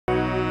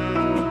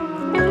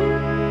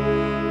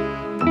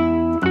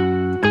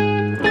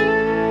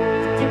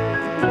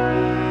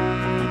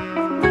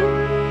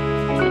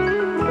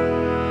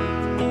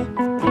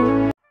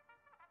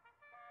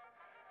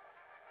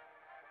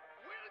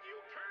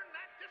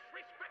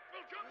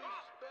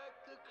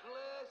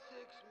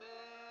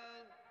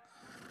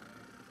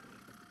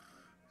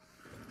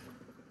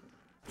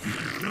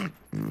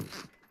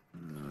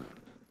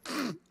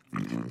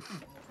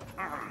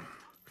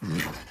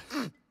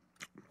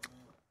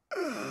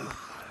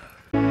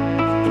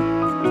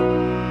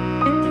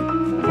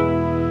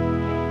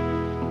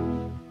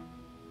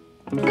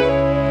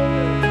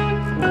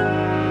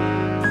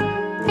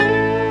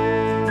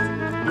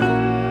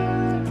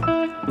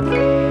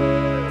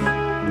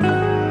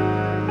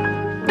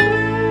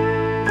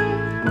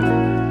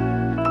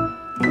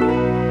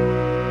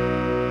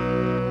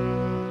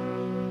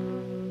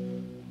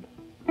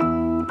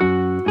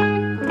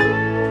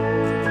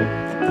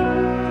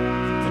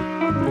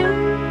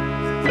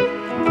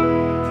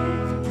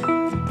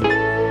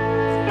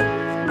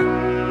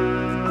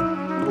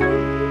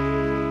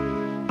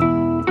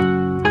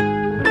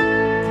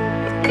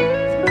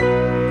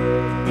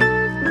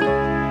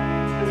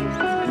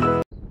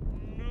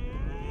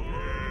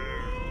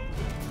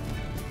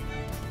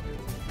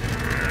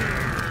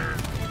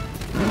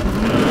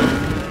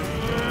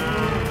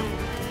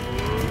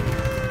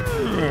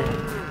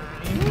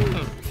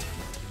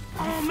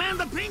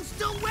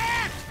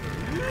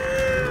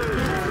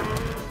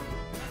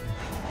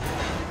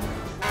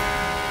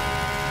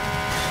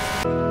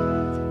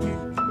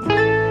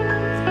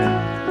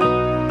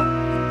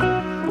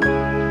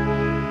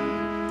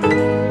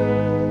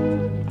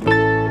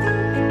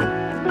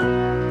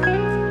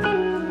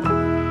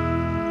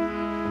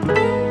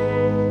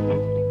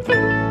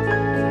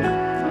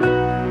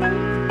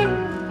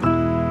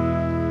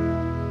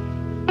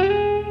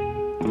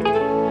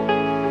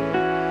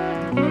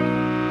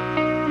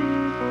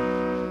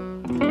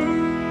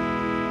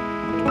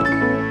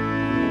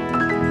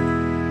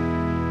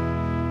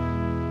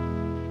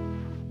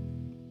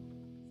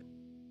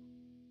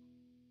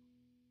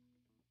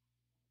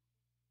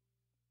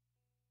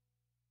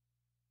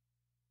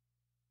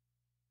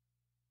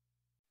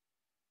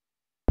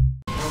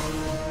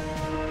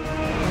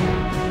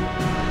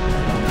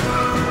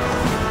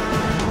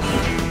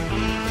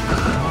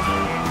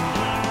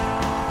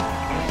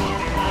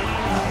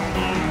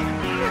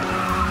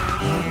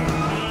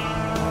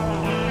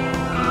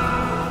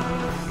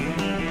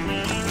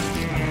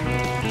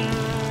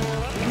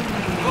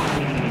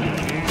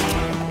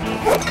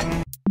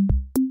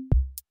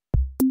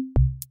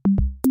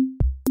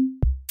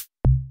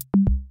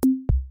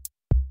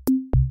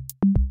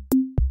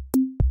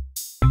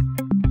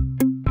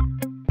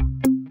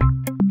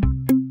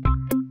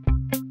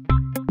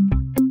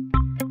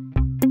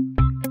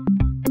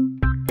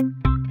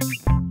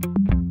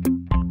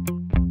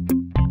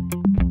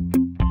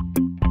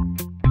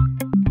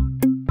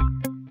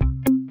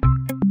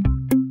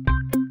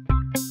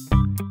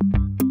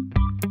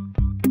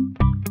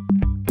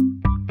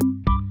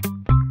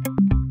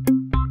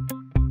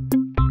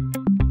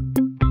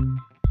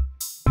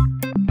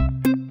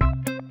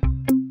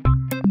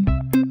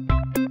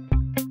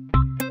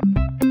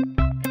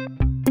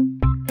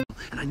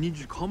need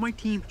you to call my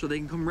team so they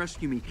can come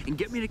rescue me and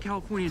get me to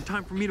California in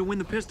time for me to win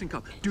the Piston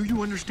Cup. Do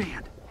you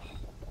understand?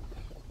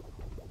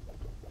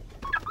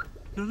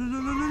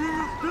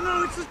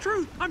 No, it's the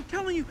truth. I'm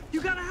telling you,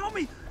 you gotta help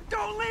me.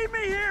 Don't leave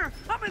me here.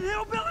 I'm in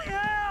hillbilly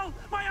hell.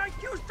 My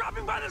IQ's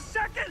dropping by the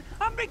second.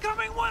 I'm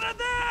becoming one of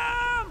them.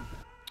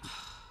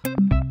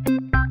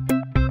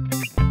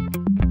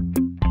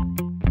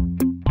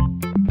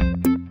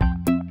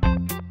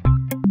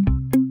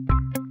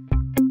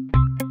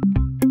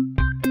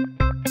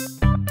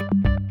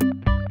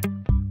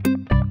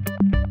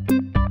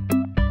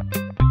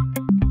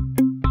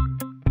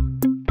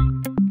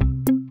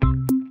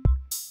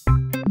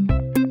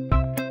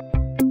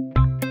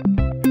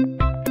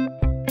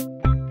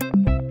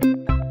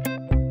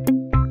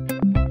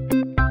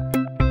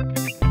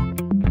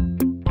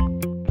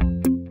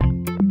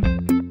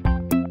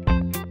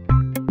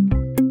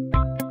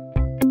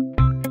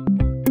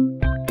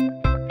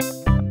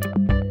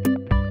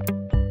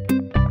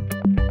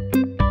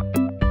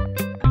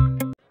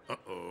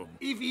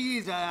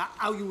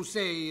 How you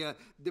say,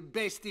 the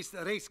bestest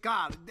race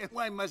car, then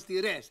why must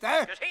he rest, eh?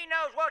 Because he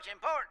knows what's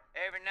important.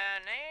 Every now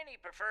and then, he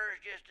prefers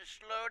just to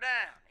slow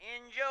down,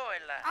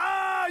 enjoy life.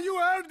 Ah, you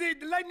heard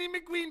it! Lightning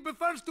McQueen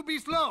prefers to be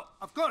slow.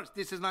 Of course,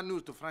 this is not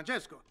news to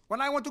Francesco. When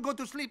I want to go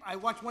to sleep, I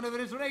watch one of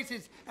his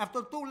races.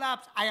 After 2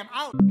 laps, I am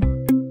out.